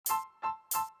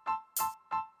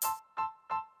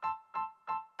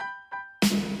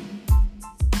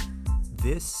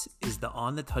This is the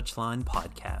On the Touchline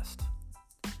podcast.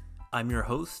 I'm your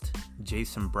host,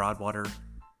 Jason Broadwater.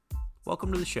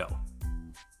 Welcome to the show.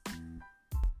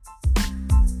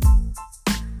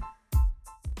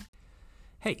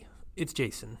 Hey, it's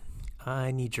Jason.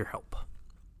 I need your help.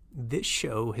 This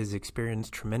show has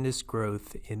experienced tremendous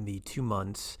growth in the 2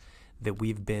 months that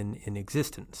we've been in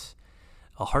existence.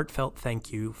 A heartfelt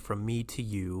thank you from me to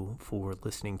you for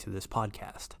listening to this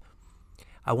podcast.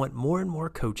 I want more and more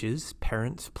coaches,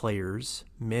 parents, players,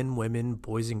 men, women,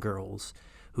 boys, and girls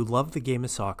who love the game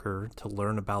of soccer to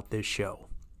learn about this show.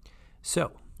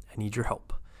 So, I need your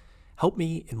help. Help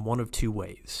me in one of 2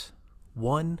 ways.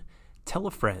 1, tell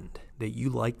a friend that you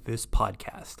like this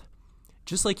podcast,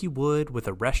 just like you would with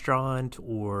a restaurant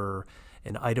or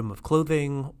an item of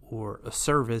clothing or a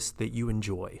service that you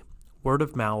enjoy. Word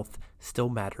of mouth still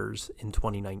matters in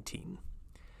 2019.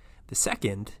 The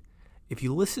second, if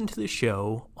you listen to the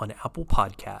show on Apple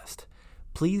Podcast,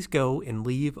 please go and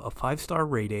leave a 5-star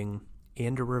rating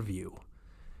and a review.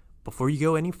 Before you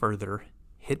go any further,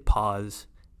 hit pause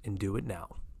and do it now.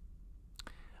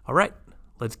 All right,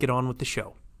 let's get on with the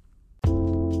show.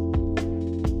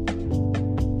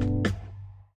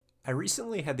 I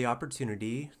recently had the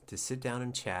opportunity to sit down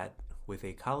and chat with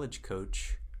a college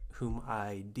coach whom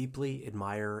I deeply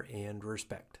admire and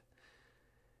respect.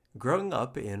 Growing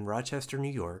up in Rochester,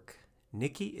 New York,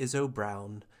 Nikki Izzo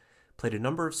Brown played a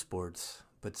number of sports,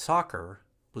 but soccer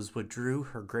was what drew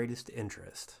her greatest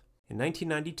interest. In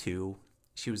 1992,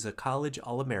 she was a college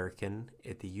All-American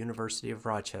at the University of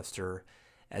Rochester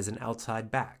as an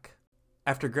outside back.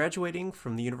 After graduating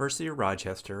from the University of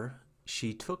Rochester,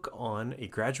 she took on a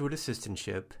graduate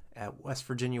assistantship at West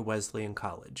Virginia Wesleyan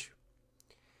College.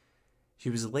 She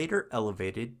was later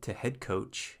elevated to head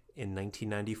coach in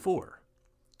 1994.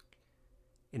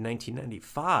 In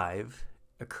 1995,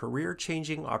 a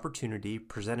career-changing opportunity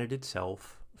presented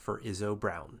itself for Izzo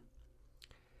Brown.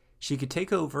 She could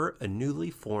take over a newly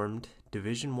formed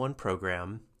Division I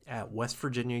program at West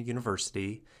Virginia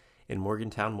University in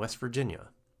Morgantown, West Virginia.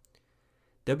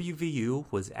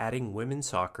 WVU was adding women's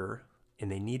soccer,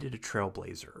 and they needed a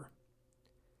trailblazer.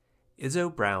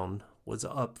 Izzo Brown was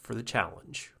up for the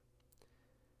challenge.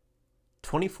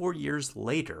 24 years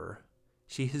later,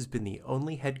 she has been the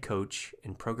only head coach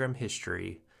in program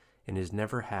history and has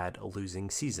never had a losing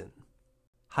season.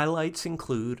 Highlights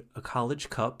include a College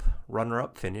Cup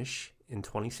runner-up finish in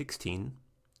 2016,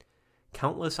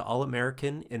 countless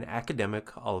All-American and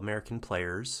academic All-American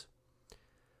players,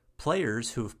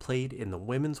 players who have played in the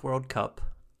Women's World Cup,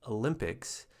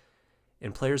 Olympics,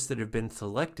 and players that have been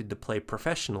selected to play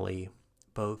professionally,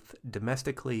 both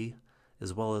domestically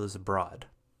as well as abroad.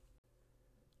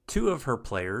 2 of her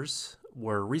players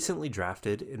were recently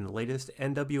drafted in the latest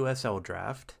NWSL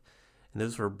draft, and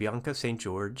those were Bianca St.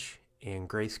 George and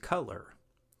Grace Cutler.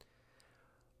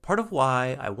 Part of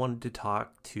why I wanted to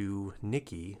talk to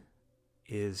Nikki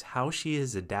is how she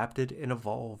has adapted and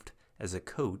evolved as a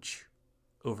coach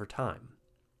over time.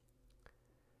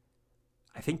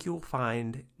 I think you will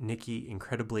find Nikki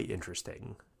incredibly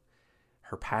interesting.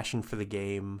 Her passion for the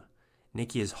game.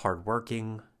 Nikki is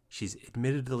hardworking. She's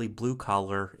admittedly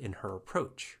blue-collar in her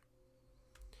approach.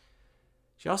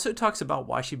 She also talks about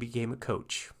why she became a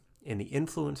coach and the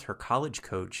influence her college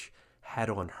coach had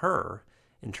on her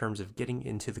in terms of getting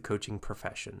into the coaching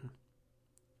profession.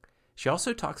 She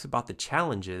also talks about the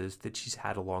challenges that she's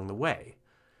had along the way,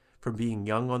 from being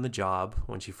young on the job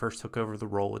when she first took over the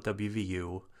role at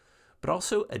WVU, but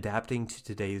also adapting to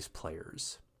today's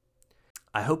players.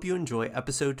 I hope you enjoy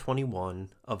episode 21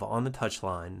 of On the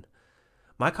Touchline,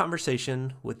 my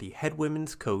conversation with the head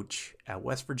women's coach at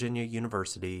West Virginia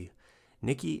University,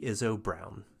 Nikki Izzo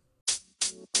Brown.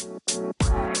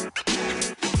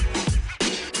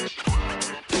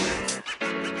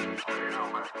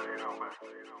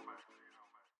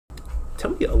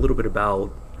 Tell me a little bit about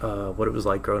what it was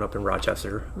like growing up in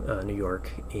Rochester, New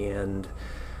York, and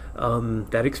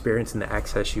that experience and the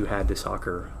access you had to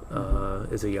soccer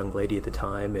as a young lady at the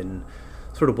time, and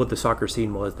sort of what the soccer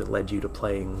scene was that led you to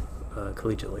playing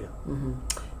collegiately.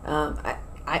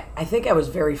 I think I was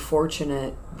very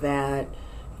fortunate that,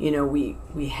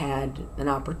 we had an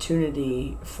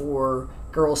opportunity for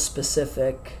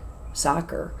girls-specific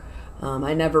soccer.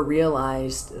 I never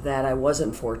realized that I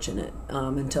wasn't fortunate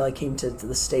until I came to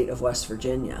the state of West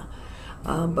Virginia.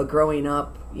 But growing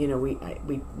up,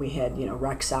 we had,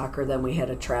 rec soccer, then we had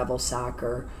a travel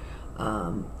soccer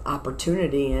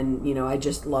opportunity, and, I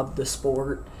just loved the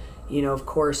sport. Of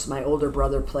course, my older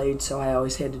brother played, so I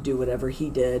always had to do whatever he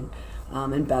did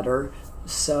and better.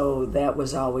 So that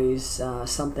was always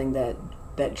something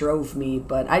that drove me,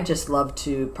 but I just loved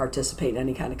to participate in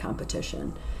any kind of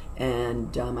competition.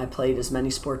 and I played as many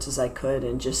sports as I could,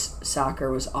 and just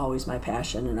soccer was always my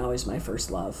passion and always my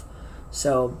first love.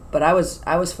 So, but I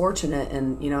was fortunate,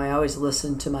 and I always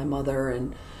listened to my mother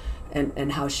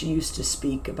and how she used to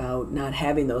speak about not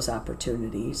having those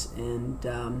opportunities, and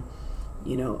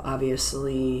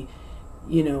obviously,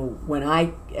 when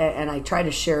I try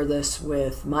to share this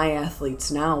with my athletes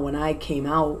now, when I came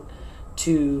out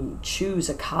to choose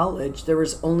a college, there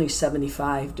was only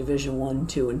 75 Division 1,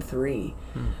 2, and 3.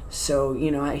 So,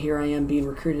 here I am being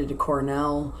recruited to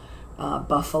Cornell,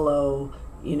 Buffalo,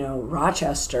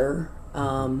 Rochester,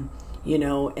 and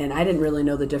I didn't really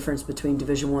know the difference between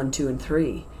Division 1, 2, and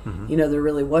 3. There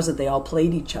really wasn't. They all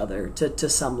played each other to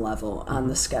some level on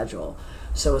the schedule.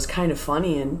 So it was kind of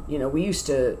funny, and we used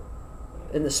to,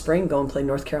 in the spring, go and play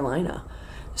North Carolina.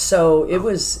 So it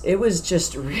was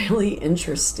just really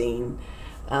interesting,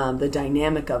 the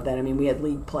dynamic of that. I mean, we had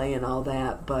league play and all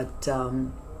that, but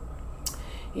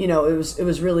it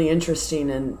was really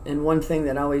interesting. And one thing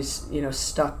that always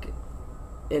stuck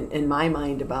in my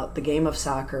mind about the game of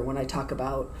soccer, when I talk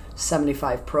about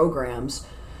 75 programs,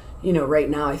 right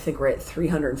now I think we're at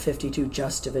 352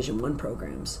 just Division I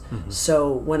programs.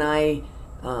 So when I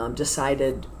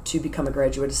decided to become a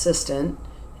graduate assistant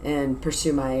and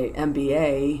pursue my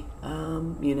MBA,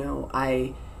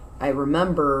 I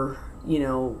remember,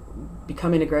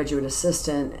 becoming a graduate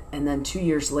assistant, and then 2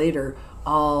 years later,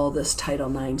 all this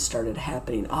Title IX started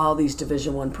happening. All these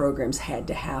Division I programs had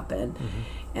to happen.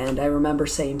 And I remember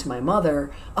saying to my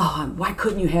mother, why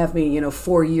couldn't you have me,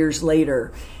 4 years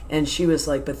later? And she was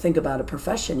like, but think about a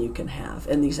profession you can have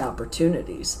and these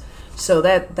opportunities. So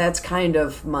that's kind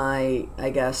of my,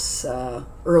 I guess,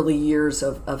 early years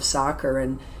of soccer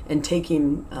and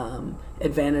taking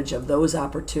advantage of those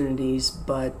opportunities.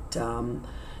 But,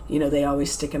 they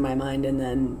always stick in my mind, and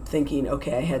then thinking,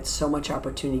 okay, I had so much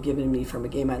opportunity given me from a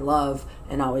game I love,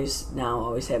 and always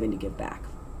having to give back.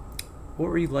 What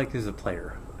were you like as a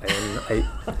player? And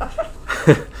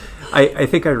I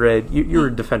think I read you were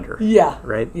a defender. Yeah.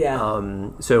 Right. Yeah.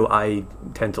 So I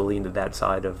tend to lean to that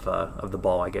side of the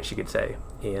ball, I guess you could say.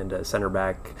 And center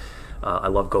back, I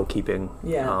love goalkeeping.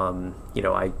 Yeah.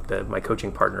 My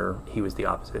coaching partner, he was the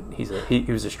opposite.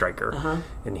 He was a striker,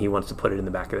 and he wants to put it in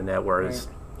the back of the net, whereas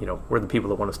we're the people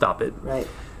that want to stop it. Right.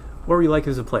 What were you like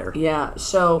as a player? Yeah.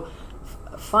 So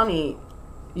funny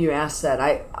you asked that.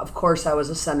 Of course, I was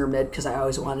a center mid because I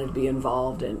always wanted to be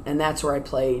involved, and that's where I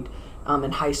played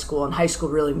in high school. And high school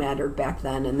really mattered back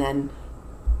then. And then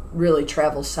really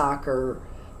travel soccer,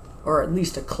 or at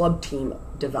least a club team,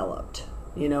 developed.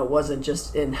 It wasn't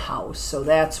just in-house. So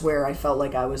that's where I felt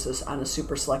like I was on a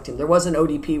super select team. There was an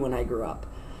ODP when I grew up,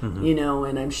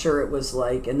 and I'm sure it was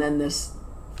like, and then this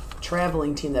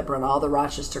traveling team that brought all the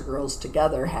Rochester girls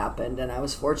together happened, and I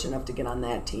was fortunate enough to get on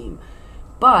that team.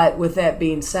 But with that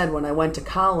being said, when I went to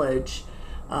college,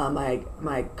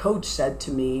 my coach said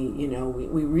to me,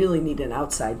 we really need an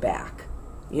outside back.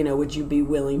 Would you be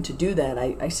willing to do that?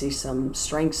 I see some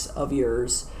strengths of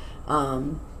yours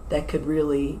that could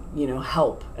really,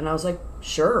 help. And I was like,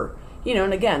 sure.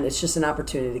 And again, it's just an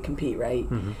opportunity to compete, right?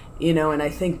 And I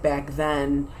think back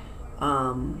then,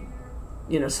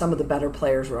 some of the better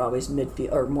players were always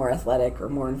midfield, or more athletic or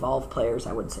more involved players.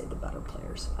 I wouldn't say the better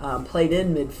players. Played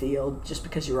in midfield just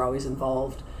because you were always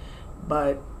involved.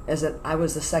 But I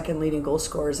was the second leading goal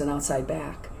scorer as an outside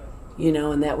back,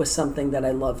 and that was something that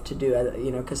I loved to do,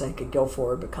 because I could go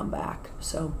forward but come back.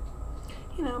 So,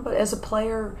 but as a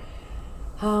player,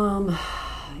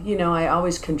 I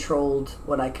always controlled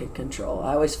what I could control.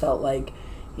 I always felt like,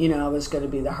 I was going to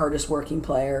be the hardest working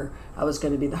player. I was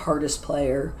going to be the hardest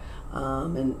player.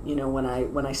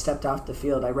 When I stepped off the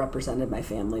field, I represented my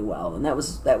family well, and that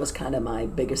was kind of my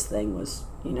biggest thing was,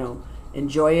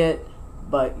 enjoy it,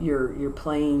 but you're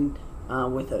playing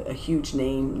with a huge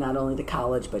name, not only the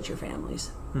college but your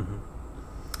families.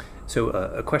 So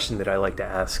a question that I like to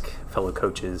ask fellow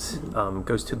coaches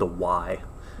goes to the why.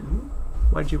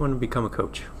 Why did you want to become a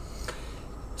coach?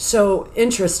 So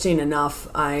interesting enough,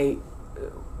 as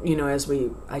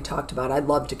I talked about, I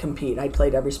loved to compete. I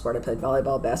played every sport. I played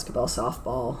volleyball, basketball,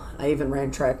 softball. I even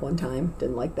ran track one time.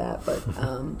 Didn't like that,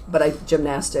 but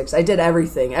gymnastics. I did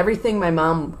everything. Everything my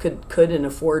mom could and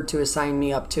afford to assign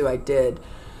me up to, I did.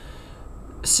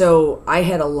 So I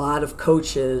had a lot of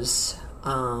coaches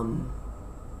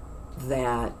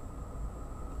that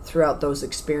throughout those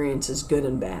experiences, good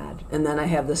and bad. And then I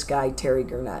have this guy, Terry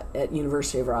Gurnett, at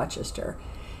University of Rochester.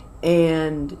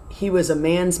 And he was a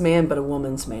man's man, but a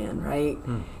woman's man, right?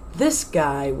 This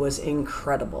guy was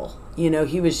incredible.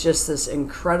 He was just this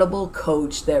incredible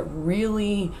coach that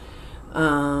really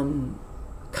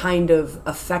kind of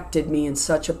affected me in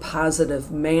such a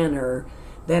positive manner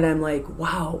that I'm like,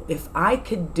 wow, if I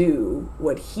could do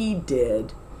what he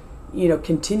did,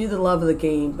 continue the love of the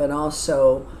game, but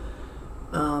also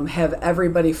have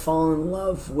everybody fall in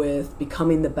love with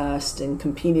becoming the best and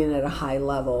competing at a high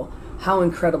level, how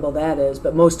incredible that is,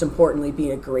 but most importantly,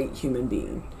 be a great human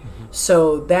being.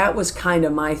 So that was kind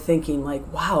of my thinking,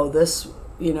 like, wow, this,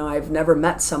 I've never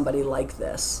met somebody like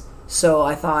this. So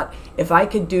I thought, if I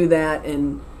could do that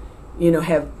and,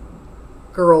 have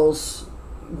girls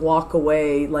walk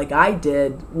away like I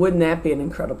did, wouldn't that be an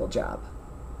incredible job?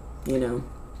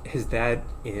 Has that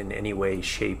in any way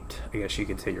shaped, I guess you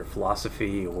could say, your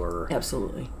philosophy or...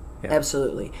 Absolutely. Yeah.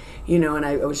 Absolutely. And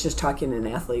I was just talking to an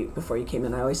athlete before you came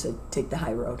in. I always said, take the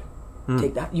high road.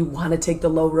 You want to take the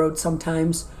low road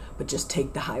sometimes, but just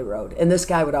take the high road. And this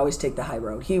guy would always take the high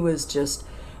road. He was just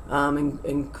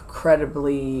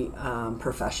incredibly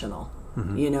professional,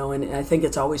 and I think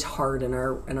it's always hard in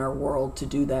our world to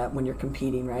do that when you're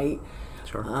competing, right?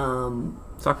 Sure.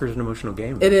 Soccer's an emotional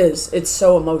game. It is. It's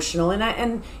so emotional, and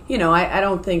I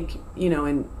don't think,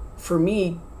 and for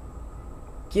me,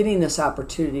 getting this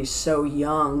opportunity so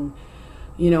young,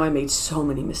 I made so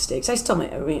many mistakes. I still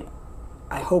make.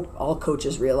 I hope all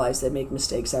coaches realize they make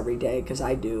mistakes every day, because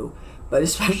I do, but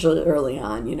especially early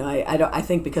on. I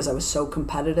think because I was so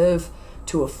competitive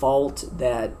to a fault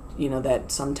that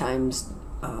that sometimes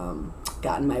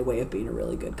got in my way of being a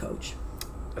really good coach.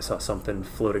 I saw something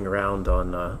floating around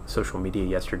on social media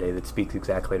yesterday that speaks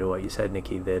exactly to what you said,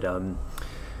 Nikki, that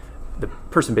the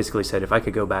person basically said, if I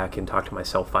could go back and talk to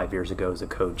myself 5 years ago as a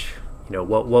coach,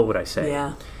 what would I say?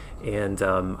 Yeah. And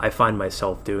I find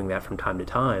myself doing that from time to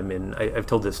time. And I've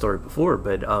told this story before,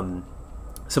 but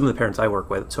some of the parents I work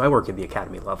with, so I work at the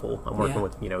academy level. I'm working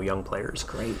with, young players.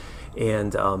 Great.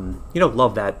 And,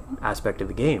 love that aspect of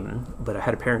the game. But I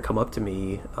had a parent come up to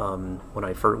me when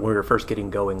we were first getting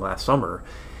going last summer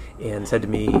and said to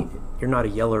me, "You're not a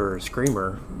yeller or a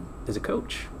screamer as a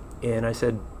coach." And I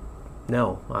said,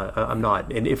 "No, I'm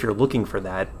not. And if you're looking for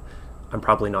that, I'm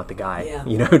probably not the guy,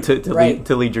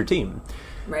 to lead your team."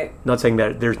 Right. Not saying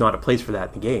that there's not a place for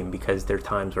that in the game, because there's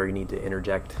times where you need to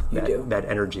interject that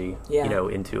energy,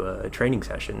 into a training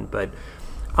session. But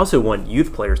I also want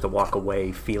youth players to walk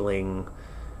away feeling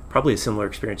probably a similar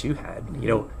experience you had.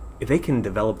 If they can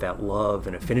develop that love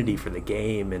and affinity for the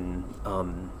game, and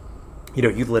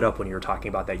you lit up when you were talking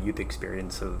about that youth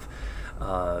experience of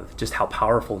just how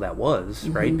powerful that was,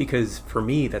 right? Because for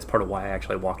me, that's part of why I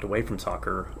actually walked away from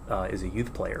soccer as a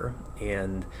youth player.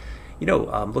 And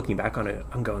looking back on it,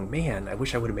 I'm going, man, I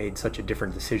wish I would have made such a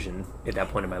different decision at that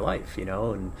point in my life,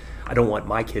 and I don't want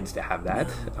my kids to have that.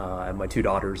 No. My two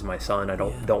daughters and my son, I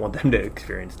don't want them to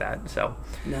experience that. So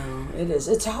no, it is.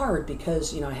 It's hard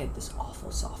because, I had this awful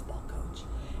softball coach,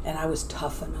 and I was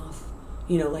tough enough,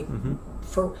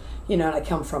 for, and I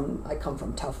come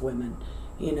from tough women,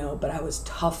 but I was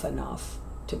tough enough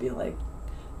to be like,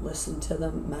 listen to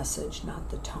the message, not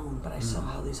the tone. But I saw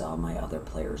how all my other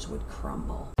players would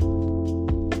crumble.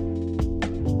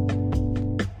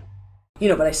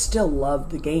 But I still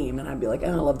loved the game, and I'd be like,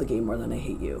 I love the game more than I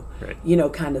hate you,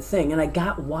 right. Kind of thing. And I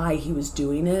got why he was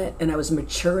doing it, and I was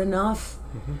mature enough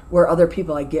where other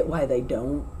people, I get why they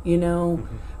don't,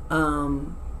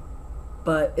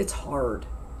 but it's hard.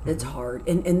 It's hard.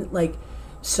 And like,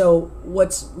 so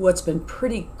what's been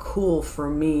pretty cool for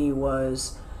me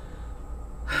was,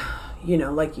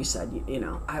 like you said,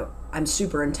 I'm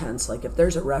super intense. Like, if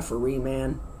there's a referee,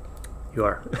 man. You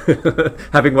are.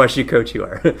 Having watched you coach, you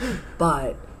are.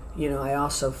 But, I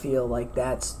also feel like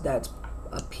that's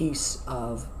a piece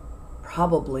of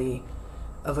probably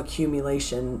of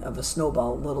accumulation of a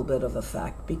snowball, a little bit of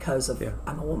effect, because of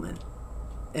I'm a woman.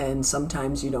 And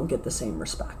sometimes you don't get the same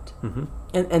respect.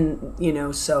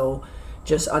 And so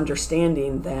just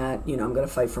understanding that, I'm going to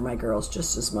fight for my girls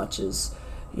just as much as,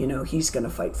 he's going to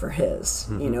fight for his,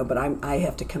 but I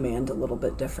have to command a little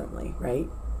bit differently, right?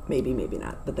 Maybe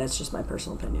not, but that's just my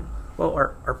personal opinion. Well,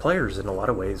 our players in a lot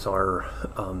of ways are,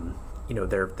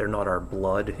 they're not our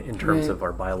blood in terms of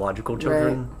our biological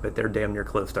children, but they're damn near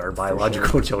close to our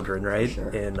biological children, right? Sure.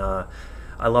 And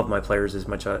I love my players as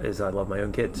much as I love my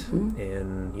own kids,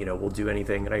 and we'll do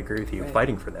anything. And I agree with you,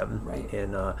 fighting for them. Right.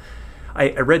 And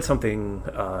I read something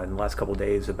in the last couple of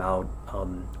days about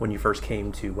when you first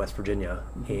came to West Virginia,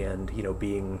 and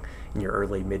being in your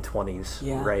early mid-20s,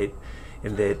 right?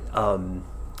 And that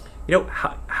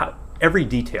how every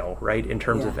detail, right, in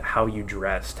terms of how you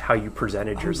dressed, how you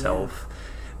presented yourself,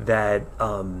 that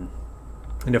and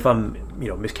if I'm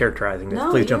mischaracterizing this,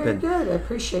 please jump in. No, you're good. I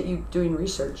appreciate you doing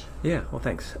research. Yeah, well,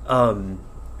 thanks.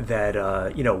 That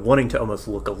wanting to almost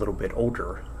look a little bit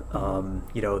older. I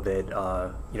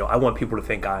want people to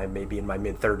think I'm maybe in my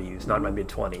mid-30s, not in my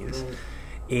mid-20s.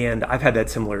 And I've had that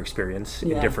similar experience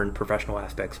Yeah. in different professional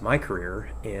aspects of my career.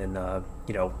 And,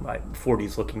 my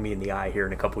 40s looking me in the eye here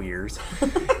in a couple years.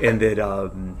 And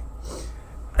that,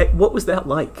 what was that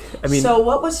like? I mean, so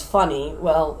what was funny,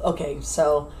 well, okay,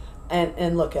 so,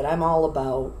 and look, I'm all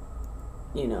about,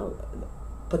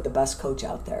 put the best coach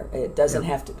out there. It doesn't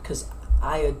have to, because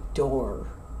I adore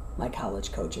my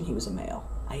college coach, and he was a male.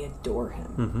 I adore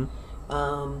him.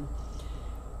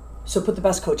 So put the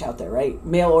best coach out there, right?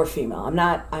 Male or female.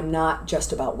 I'm not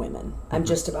just about women. I'm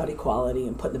just about equality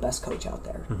and putting the best coach out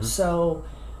there. So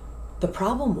the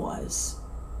problem was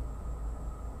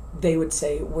they would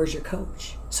say, "Where's your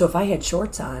coach?" So if I had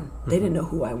shorts on, they didn't know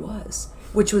who I was,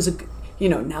 which was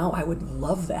now I would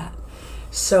love that.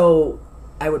 So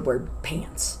I would wear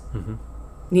pants,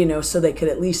 so they could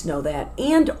at least know that.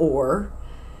 And or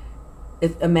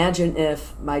imagine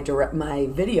if my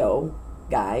video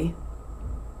guy,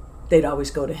 they'd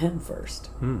always go to him first.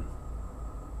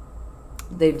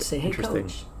 They'd say, "Hey,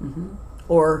 coach,"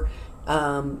 or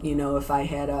if I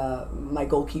had my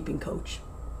goalkeeping coach.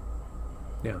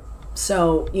 Yeah.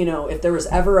 So if there was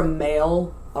ever a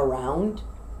male around,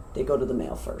 they go to the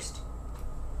male first.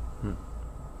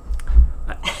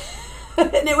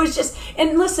 And it was just,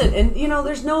 and listen, and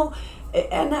there's no,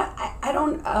 and I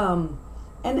don't,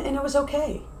 and it was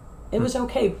okay. It was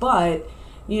okay, but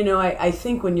I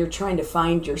think when you're trying to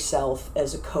find yourself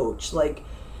as a coach, like,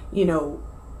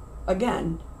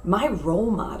 again, my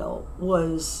role model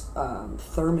was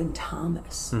Thurman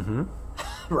Thomas,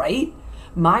 right?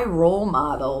 My role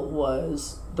model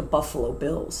was the Buffalo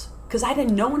Bills, because I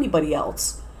didn't know anybody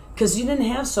else, because you didn't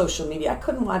have social media. I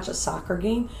couldn't watch a soccer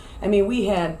game. I mean, we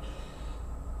had,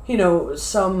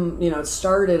 it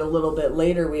started a little bit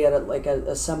later. We had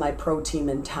a semi-pro team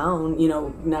in town.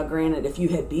 Now granted, if you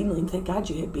had Beedling, thank God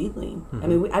you had Beedling. I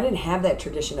mean, I didn't have that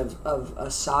tradition of a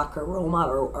soccer role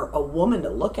model or a woman to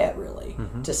look at, really,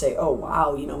 to say, oh,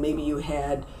 wow, maybe you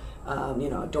had,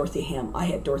 Dorothy Hamill. I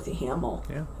had Dorothy Hamill.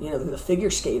 Yeah. The figure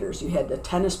skaters. You had the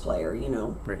tennis player,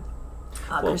 Right.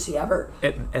 Chrissy Everett.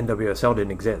 NWSL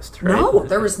didn't exist, right? No,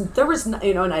 there was, and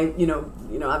I,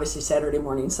 obviously Saturday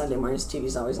mornings, Sunday mornings,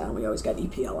 TV's always on. We always got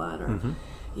EPL on,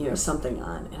 or something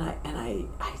on, and I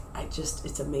just,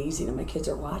 it's amazing. And my kids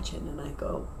are watching, and I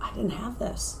go, I didn't have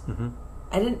this.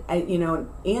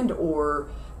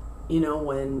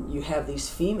 When you have these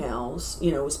females,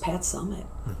 it was Pat Summitt.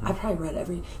 I probably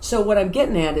read so what I'm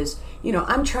getting at is,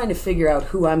 I'm trying to figure out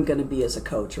who I'm going to be as a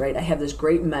coach, right? I have this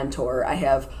great mentor. I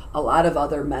have a lot of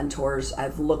other mentors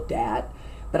I've looked at,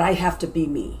 but I have to be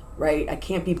me, right? I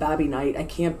can't be Bobby Knight. I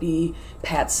can't be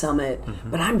Pat Summitt,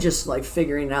 but I'm just like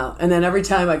figuring it out. And then every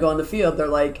time I go on the field, they're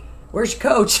like, where's your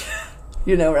coach?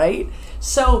 Right?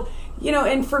 So,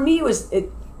 and for me,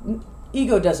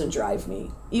 ego doesn't drive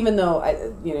me, even though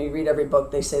you read every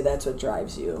book, they say that's what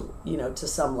drives you, to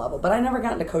some level. But I never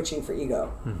got into coaching for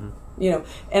ego,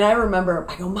 And I remember,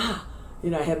 I go, Ma,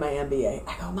 I had my MBA.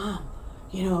 I go, Mom,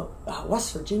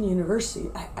 West Virginia University,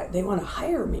 they want to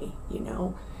hire me,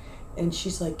 And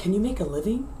she's like, can you make a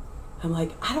living? I'm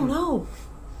like, I don't know.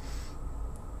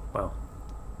 Wow.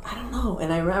 I don't know.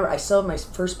 And I remember I still have my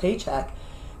first paycheck,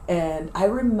 and I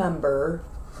remember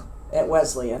at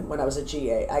Wesleyan, when I was a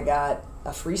GA, I got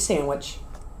a free sandwich.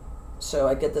 So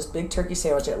I'd get this big turkey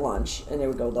sandwich at lunch, and it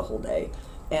would go the whole day.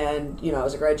 And, I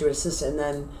was a graduate assistant,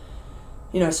 and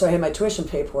then, so I had my tuition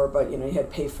paid for, but, you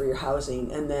had to pay for your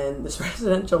housing. And then this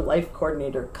residential life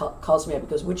coordinator calls me up and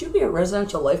goes, would you be a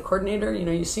residential life coordinator?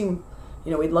 You seem,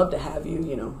 we'd love to have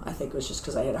you, I think it was just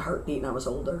because I had a heartbeat and I was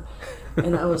older.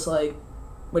 And I was like,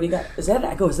 what do you got?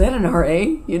 I go, is that an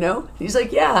RA? He's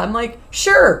like, yeah. I'm like,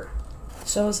 sure.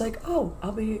 So I was like, oh,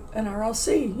 I'll be an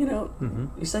RLC,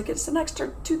 He's like, it's an extra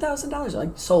 $2,000.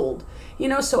 Like, sold.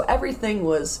 So everything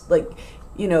was like,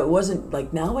 it wasn't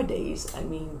like nowadays. I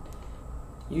mean,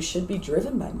 you should be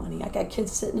driven by money. I got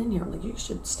kids sitting in here. I'm like, you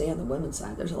should stay on the women's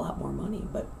side. There's a lot more money.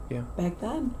 But back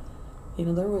then,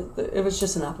 it was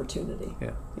just an opportunity.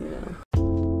 Yeah.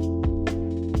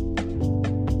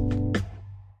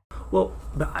 Well,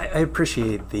 I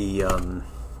appreciate the,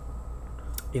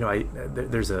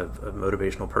 there's a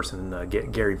motivational person,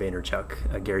 Gary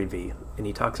Vaynerchuk, Gary V, and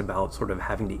he talks about sort of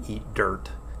having to eat dirt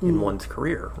in one's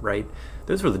career, right?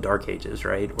 Those were the dark ages,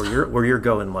 right? Where you're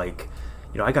going like,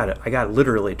 I got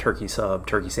literally turkey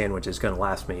sandwich is going to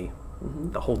last me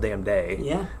the whole damn day.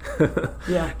 Yeah.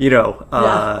 Yeah.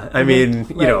 I mean,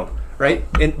 right?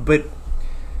 But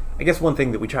I guess one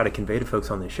thing that we try to convey to folks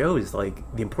on the show is like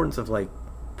the importance of like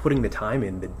putting the time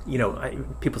in.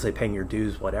 People say paying your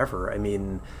dues, whatever. I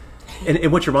mean,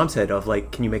 and what your mom said of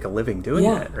like, can you make a living doing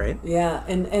that, right? Yeah,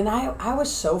 and I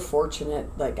was so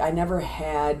fortunate. Like, I never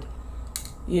had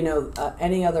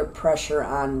any other pressure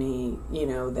on me,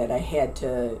 that I had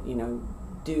to,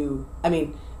 do. I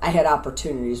mean, I had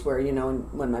opportunities where,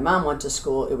 when my mom went to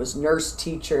school, it was nurse,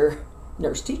 teacher,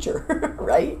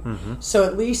 right? Mm-hmm. So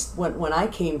at least when I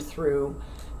came through,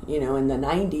 in the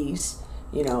 90s,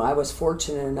 I was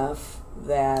fortunate enough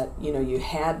that, you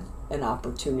had an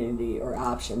opportunity or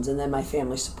options, and then my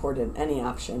family supported any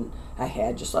option I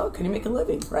had. Just, can you make a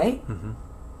living, right? Mm-hmm.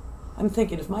 I'm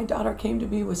thinking if my daughter came to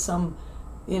me with some,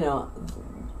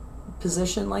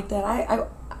 position like that,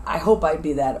 I hope I'd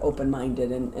be that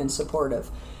open-minded and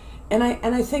supportive. And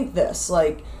I think this,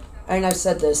 and I've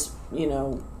said this,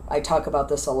 I talk about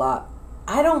this a lot.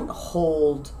 I don't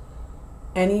hold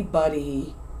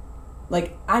anybody,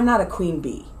 I'm not a queen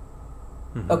bee.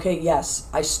 Mm-hmm. Okay, yes,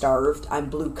 I starved. I'm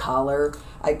blue collar.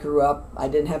 I grew up, I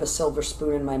didn't have a silver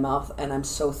spoon in my mouth, and I'm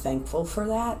so thankful for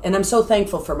that. And I'm so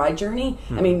thankful for my journey.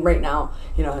 Mm-hmm. I mean, right now,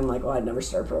 I'm like, I'd never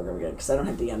start a program again because I don't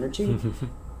have the energy.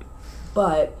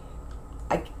 But,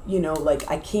 I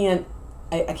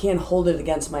can't hold it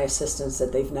against my assistants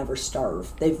that they've never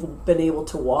starved. They've been able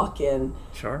to walk in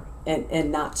Sure.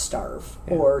 and not starve,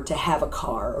 Yeah. or to have a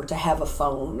car, or to have a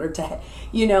phone, or to,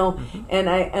 mm-hmm. and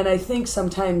I think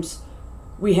sometimes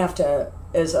we have to,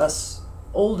 as us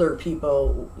older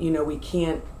people, we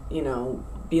can't,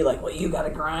 be like, well, you got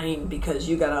to grind because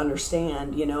you got to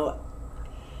understand,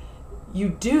 you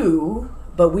do,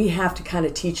 but we have to kind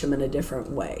of teach them in a different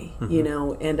way,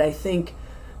 Mm-hmm. And I think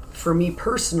for me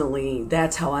personally,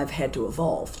 that's how I've had to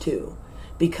evolve too,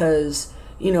 because,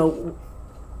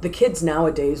 the kids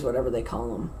nowadays, whatever they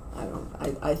call them,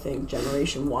 I think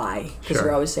Generation Y, because Sure.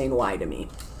 they're always saying why to me.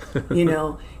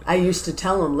 I used to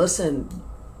tell them, listen,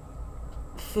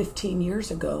 15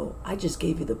 years ago, I just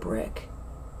gave you the brick.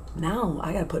 Now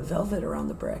I got to put velvet around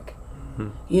the brick.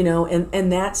 Mm-hmm.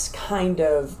 And that's kind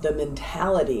of the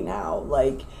mentality now.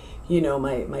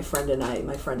 My friend and I,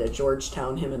 my friend at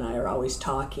Georgetown, him and I are always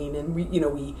talking, and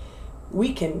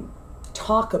we can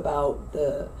talk about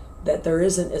that there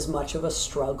isn't as much of a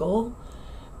struggle.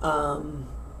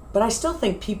 But I still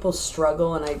think people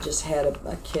struggle, and I just had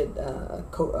a kid, a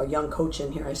young coach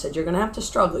in here. I said, you're going to have to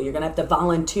struggle. You're going to have to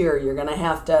volunteer. You're going to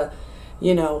have to,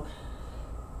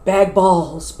 bag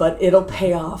balls, but it'll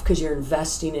pay off because you're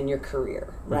investing in your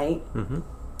career, right? Mm-hmm.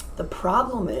 The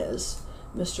problem is,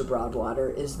 Mr. Broadwater,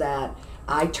 is that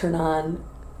I turn on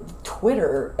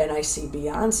Twitter and I see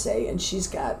Beyonce, and she's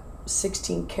got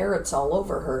 16 carats all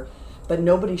over her, but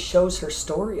nobody shows her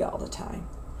story all the time.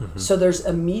 Mm-hmm. So there's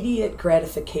immediate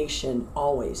gratification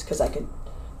always, because I could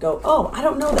go, I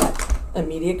don't know that.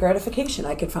 Immediate gratification,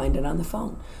 I could find it on the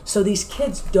phone. So these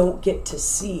kids don't get to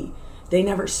see. They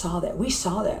never saw that. We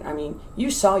saw that. I mean,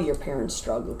 you saw your parents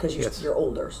struggle because Yes. you're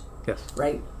older, Yes.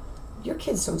 right? Your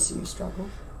kids don't see you struggle.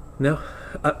 No,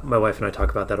 my wife and I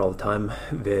talk about that all the time,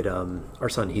 that our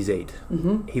son, he's 8.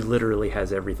 Mm-hmm. He literally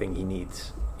has everything he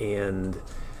needs. And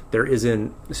there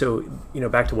isn't, so,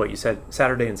 back to what you said,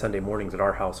 Saturday and Sunday mornings at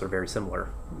our house are very similar.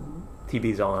 Mm-hmm.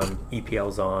 TV's on,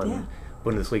 EPL's on, Yeah.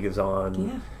 Bundesliga's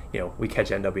on, we catch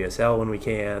NWSL when we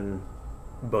can,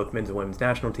 both men's and women's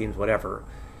national teams, whatever.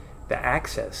 The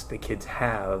access the kids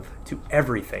have to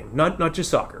everything, not just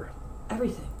soccer,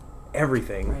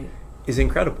 everything Right. is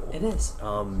incredible. It is.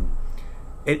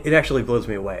 It actually blows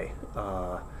me away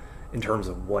in terms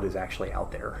of what is actually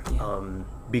out there. Yeah.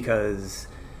 Because,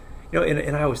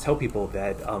 and I always tell people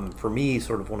that for me,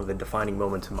 sort of one of the defining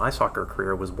moments in my soccer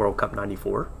career was World Cup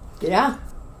 '94. Yeah.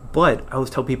 But I always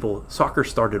tell people soccer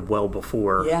started well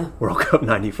before World Cup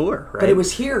 '94, right? But it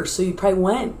was here, so you probably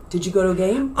went. Did you go to a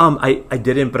game? I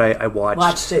didn't, but I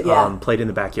watched it, yeah. Played in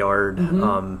the backyard.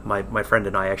 Mm-hmm. My friend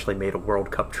and I actually made a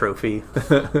World Cup trophy.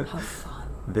 How fun.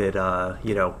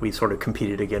 That, we sort of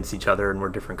competed against each other and we're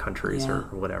different countries or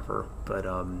whatever. But,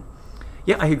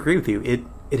 I agree with you.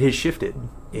 It has shifted.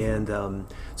 And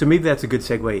so maybe that's a good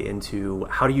segue into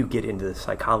how do you get into the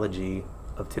psychology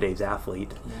of today's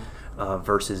athlete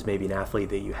versus maybe an athlete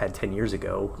that you had 10 years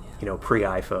ago,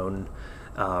 pre-iPhone,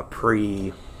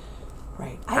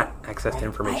 access to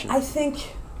information. I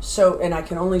think so, and I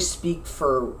can only speak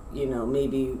for,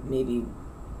 maybe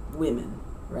women,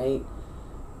 right?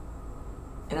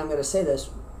 And I'm going to say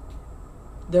this,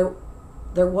 there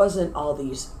wasn't all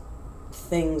these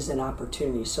things and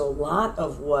opportunities. So a lot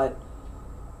of what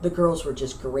the girls were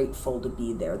just grateful to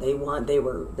be there. They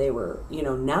were,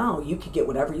 now you could get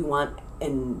whatever you want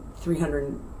in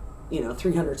 300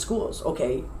 schools.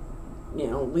 Okay,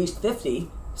 at least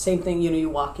 50. Same thing, you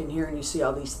walk in here and you see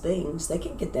all these things. They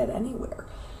can get that anywhere.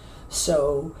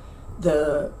 So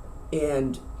the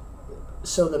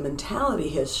mentality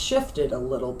has shifted a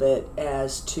little bit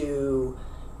as to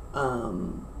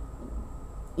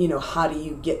how do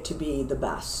you get to be the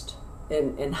best,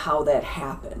 and how that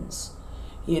happens,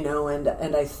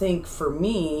 and I think for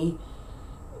me,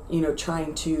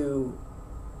 trying to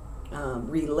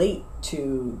relate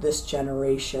to this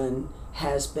generation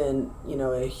has been,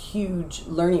 a huge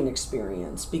learning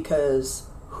experience, because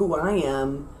who I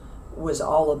am was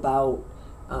all about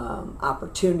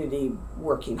opportunity,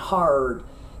 working hard.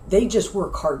 They just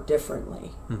work hard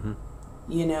differently,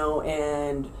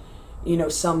 and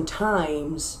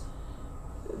sometimes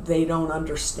they don't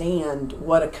understand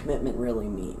what a commitment really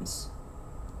means,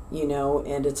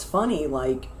 and it's funny,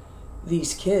 like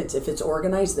these kids, if it's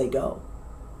organized, they go.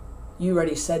 You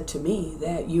already said to me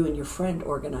that you and your friend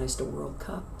organized a World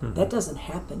Cup. That doesn't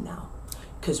happen now,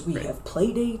 because we have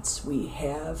play dates. We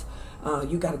have,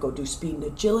 you got to go do speed and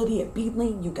agility at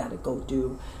Beadling. You got to go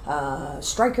do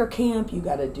striker camp. You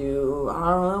got to do,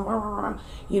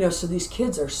 so these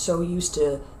kids are so used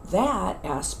to that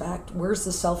aspect. Where's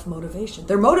the self-motivation?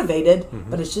 They're motivated,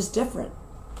 but it's just different.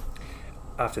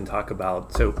 I often talk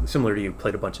about, so similar to you,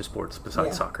 played a bunch of sports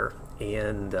besides soccer,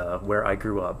 and where I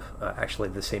grew up, actually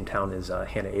the same town as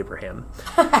Hannah Abraham.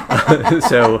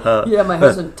 So my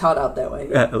husband taught out that way.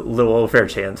 A little fair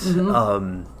chance.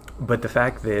 But the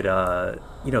fact that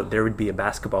there would be a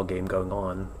basketball game going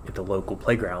on at the local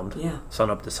playground, sun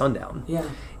up to sundown.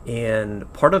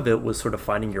 And part of it was sort of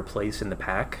finding your place in the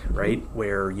pack, right?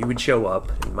 Where you would show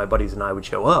up, and my buddies and I would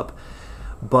show up,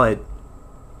 but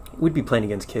we'd be playing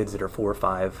against kids that are 4,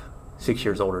 5, 6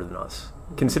 years older than us,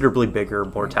 considerably bigger,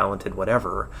 more talented,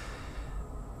 whatever.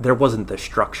 There wasn't the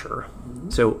structure.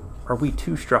 So are we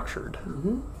too structured?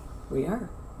 We are.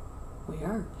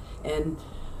 And,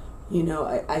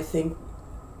 I think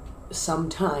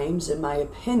sometimes, in my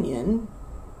opinion,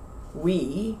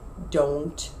 we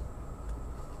don't,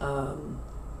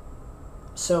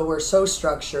 so we're so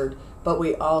structured, but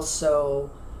we always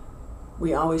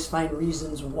find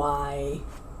reasons why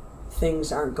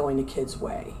things aren't going to kids'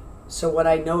 way. So what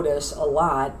I notice a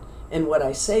lot, and what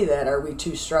I say that, are we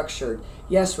too structured?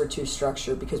 Yes, we're too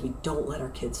structured because we don't let our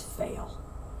kids fail.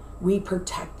 We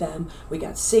protect them. We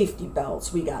got safety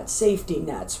belts. We got safety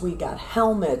nets. We got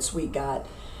helmets. We got,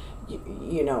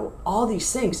 all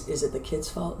these things. Is it the kid's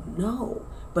fault? No.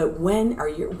 But when are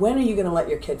you going to let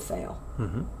your kid fail?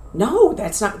 No,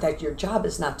 that's not. That your job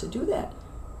is not to do that,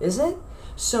 is it?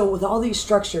 So with all these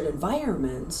structured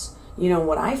environments,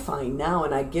 what I find now,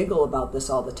 and I giggle about this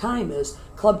all the time, is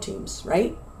club teams,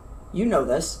 right? You know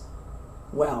this.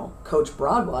 Well, Coach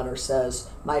Broadwater says,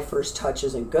 my first touch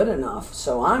isn't good enough,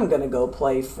 so I'm going to go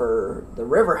play for the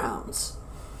Riverhounds,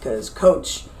 because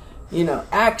Coach,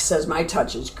 X says my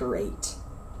touch is great.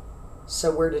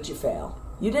 So where did you fail?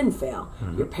 You didn't fail.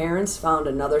 Your parents found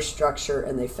another structure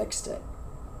and they fixed it.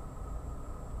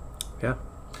 Yeah.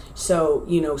 So,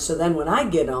 so then when I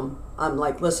get them, I'm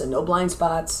like, listen, no blind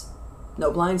spots.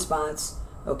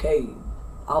 Okay,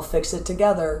 I'll fix it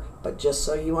together, but just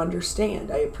so you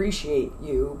understand, I appreciate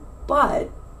you,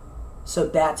 but, so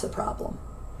that's a problem.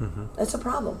 That's a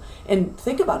problem. And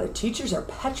think about it, teachers are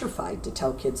petrified to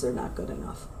tell kids they're not good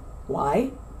enough.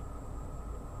 Why?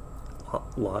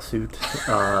 Lawsuit,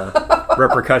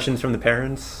 repercussions from the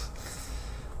parents,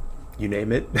 you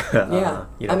name it.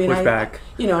 Pushback.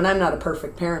 And I'm not a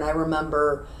perfect parent. I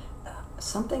remember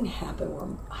something happened where,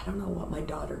 I don't know what my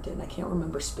daughter did, and I can't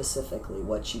remember specifically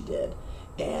what she did,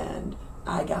 and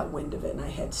I got wind of it, and I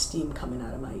had steam coming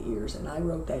out of my ears, and I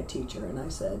wrote that teacher, and I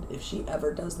said, if she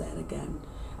ever does that again,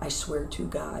 I swear to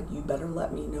God, you better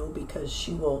let me know, because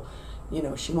she will,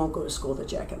 she won't go to school with a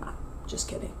jacket on. Just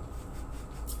kidding.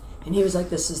 And he was like,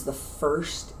 this is the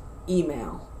first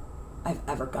email I've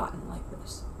ever gotten like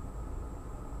this.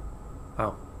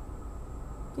 Wow.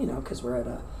 Because we're at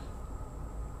a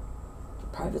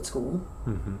private school.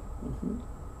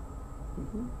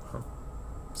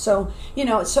 So,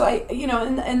 so I,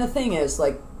 and the thing is,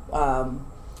 like,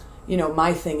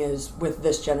 my thing is with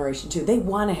this generation too, they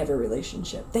want to have a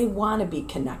relationship. They want to be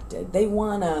connected. They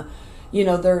want to,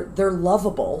 they're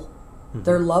lovable.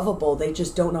 They're lovable. They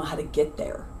just don't know how to get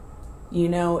there.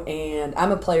 And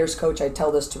I'm a player's coach. I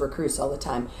tell this to recruits all the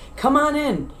time. Come on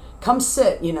in. Come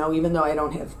sit, even though I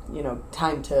don't have,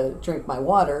 time to drink my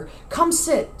water. Come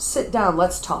sit down,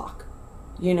 let's talk.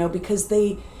 Because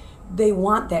they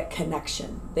want that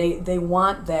connection. They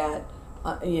want that,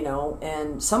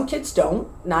 and some kids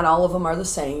don't. Not all of them are the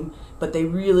same, but they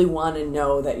really want to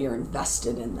know that you're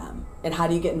invested in them. And how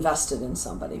do you get invested in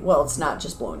somebody? Well, it's not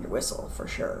just blowing your whistle, for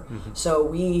sure. So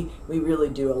we really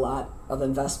do a lot of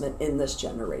investment in this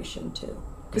generation too,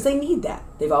 because they need that.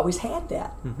 They've always had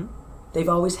that. They've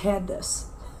always had this,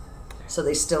 so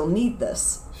they still need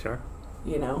this. Sure.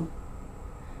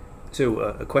 So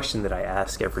a question that I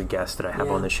ask every guest that I have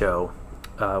on the show,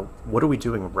 what are we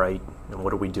doing right and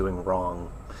what are we doing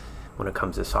wrong when it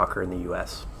comes to soccer in the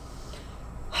U.S.?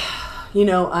 Pay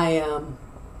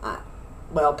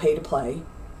to play.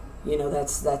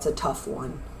 That's a tough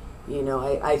one.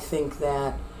 I think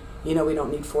that, we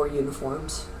don't need 4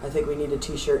 uniforms. I think we need a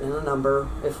T-shirt and a number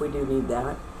if we do need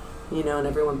that. And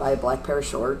everyone buy a black pair of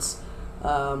shorts.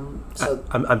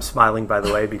 I'm smiling, by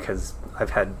the way, because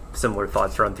I've had similar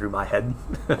thoughts run through my head.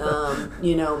 My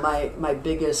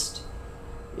biggest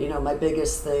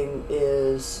thing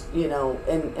is,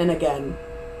 and again,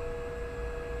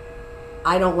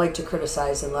 I don't like to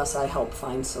criticize unless I help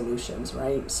find solutions,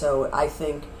 right? So I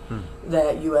think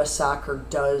that U.S. soccer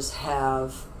does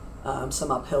have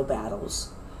some uphill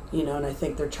battles, and I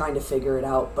think they're trying to figure it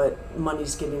out, but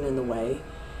money's getting in the way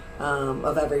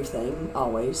of everything,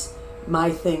 always.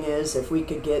 My thing is, if we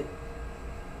could get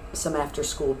some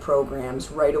after-school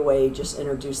programs right away, just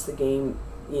introduce the game,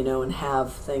 and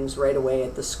have things right away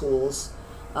at the schools,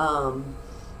 and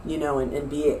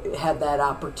have that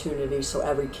opportunity so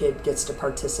every kid gets to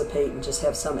participate and just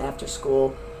have some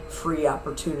after-school free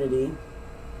opportunity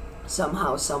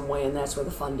somehow, some way, and that's where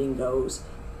the funding goes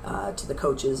to the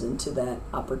coaches and to that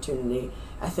opportunity.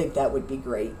 I think that would be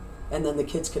great. And then the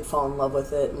kids could fall in love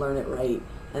with it, learn it right,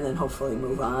 and then hopefully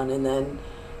move on. And then,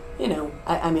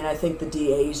 I think the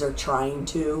DAs are trying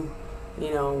to,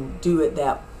 do it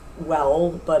that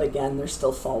well, but again, there's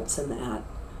still faults in that.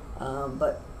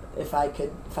 But if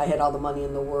I had all the money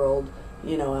in the world,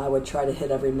 I would try to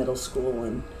hit every middle school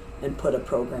and put a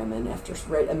program in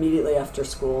immediately after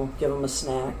school, give them a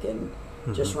snack, and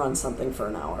just run something for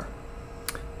an hour.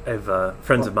 I have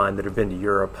friends of mine that have been to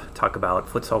Europe talk about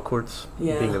futsal courts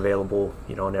being available,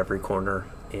 on every corner.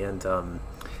 And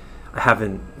I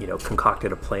haven't,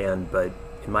 concocted a plan, but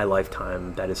in my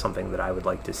lifetime, that is something that I would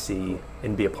like to see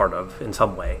and be a part of in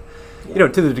some way, to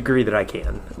the degree that I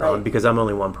can, because I'm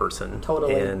only one person.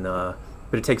 Totally. And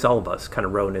but it takes all of us kind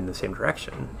of rowing in the same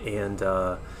direction. And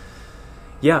that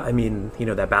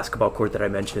basketball court that I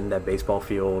mentioned, that baseball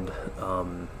field.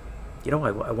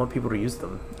 I want people to use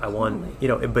them. I want,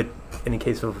 but in the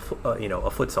case of,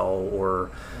 a futsal or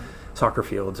soccer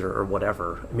fields or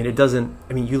whatever,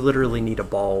 you literally need a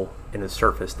ball and a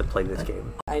surface to play this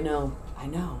game. I know.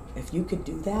 If you could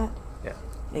do that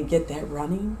and get that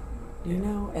running,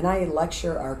 and I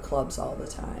lecture our clubs all the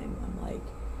time. I'm like,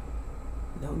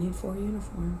 don't need 4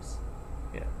 uniforms.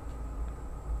 Yeah.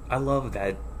 I love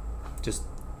that. Just,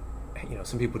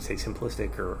 some people would say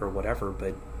simplistic or whatever,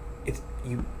 but it's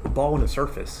a ball and a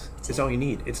surface. It's all you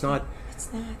need. It's not.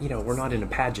 We're not in a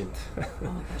pageant. Oh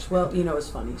my gosh. Well, it's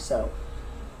funny. So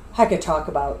I could talk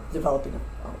about developing a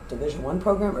Division I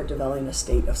program or developing a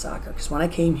state of soccer. Because when I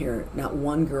came here,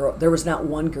 there was not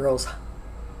one girls'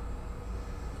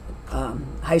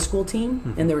 high school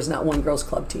team, and there was not one girls'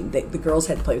 club team. The girls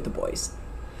had to play with the boys.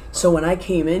 So when I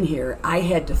came in here, I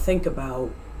had to think about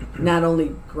not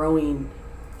only growing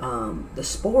the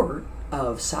sport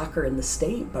of soccer in the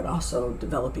state, but also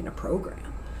developing a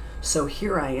program. So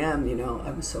here I am,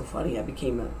 it was so funny.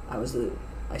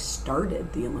 I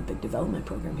started the Olympic development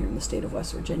program here in the state of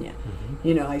West Virginia.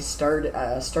 I started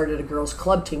a girls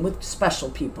club team with special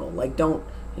people. Like,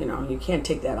 you can't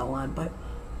take that all on, but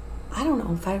I don't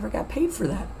know if I ever got paid for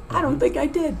that. I don't think I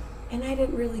did. And I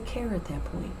didn't really care at that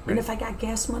point. Right. And if I got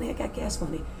gas money, I got gas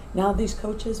money. Now these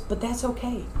coaches, but that's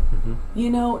okay.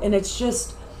 And it's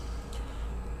just,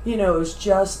 it was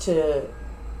just to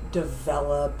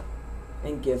develop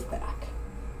and give back.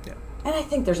 Yeah. And I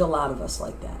think there's a lot of us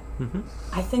like that.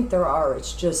 I think there are.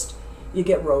 It's just, you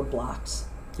get roadblocks.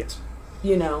 Yes.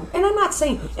 And I'm not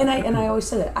saying, and I always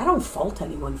say that, I don't fault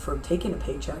anyone for taking a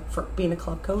paycheck for being a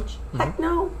club coach. Heck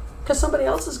no, because somebody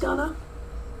else is gonna.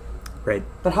 Right.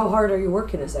 But how hard are you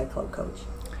working as that club coach?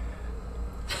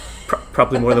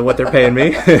 Probably more than what they're paying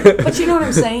me. But you know what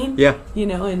I'm saying? Yeah.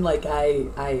 And like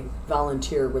I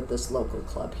volunteer with this local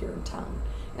club here in town,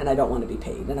 and I don't want to be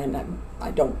paid, and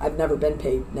I've never been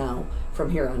paid now from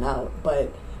here on out,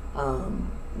 but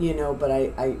but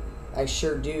I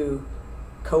sure do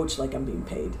coach like I'm being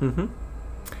paid.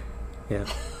 Yeah.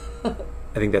 I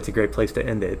think that's a great place to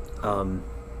end it.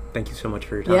 Thank you so much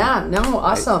for your time. Yeah, no,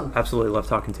 awesome. I absolutely love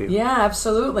talking to you. Yeah,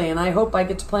 absolutely. And I hope I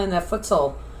get to play in that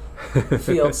futsal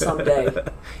field someday.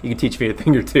 You can teach me a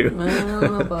thing or two. I don't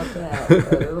know about that,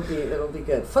 but it'll be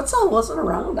good. Futsal wasn't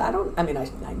around.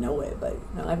 I know it, but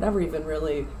I've never even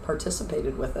really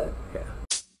participated with it. Yeah.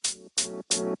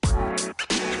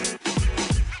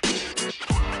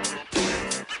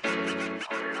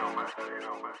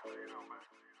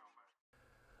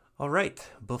 All right.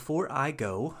 Before I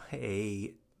go,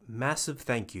 a massive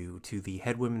thank you to the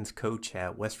head women's coach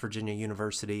at West Virginia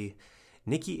University,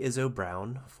 Nikki Izzo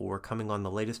Brown, for coming on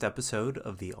the latest episode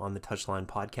of the On the Touchline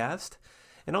podcast.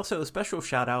 And also a special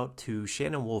shout out to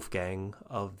Shannon Wolfgang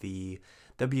of the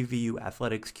WVU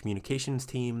Athletics Communications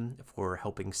team for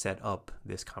helping set up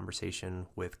this conversation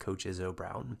with Coach Izzo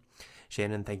Brown.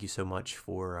 Shannon, thank you so much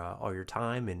for all your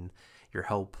time and your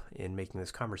help in making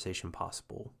this conversation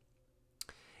possible.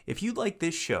 If you like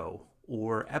this show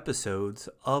or episodes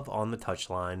of On the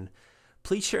Touchline,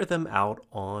 please share them out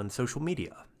on social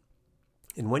media.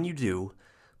 And when you do,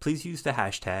 please use the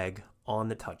hashtag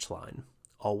 #OnTheTouchline,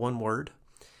 all one word.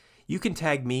 You can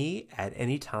tag me at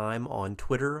any time on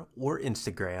Twitter or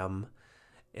Instagram,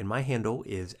 and my handle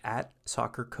is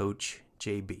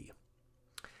 @SoccerCoachJB.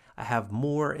 I have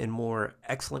more and more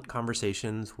excellent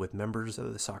conversations with members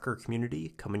of the soccer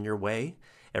community coming your way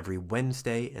every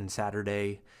Wednesday and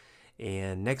Saturday,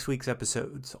 and next week's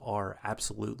episodes are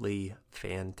absolutely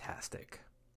fantastic.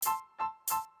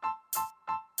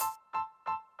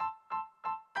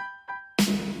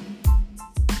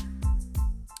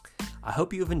 I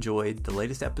hope you have enjoyed the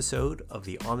latest episode of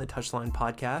the On the Touchline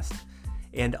podcast,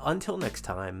 and until next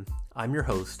time, I'm your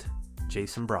host,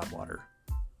 Jason Broadwater.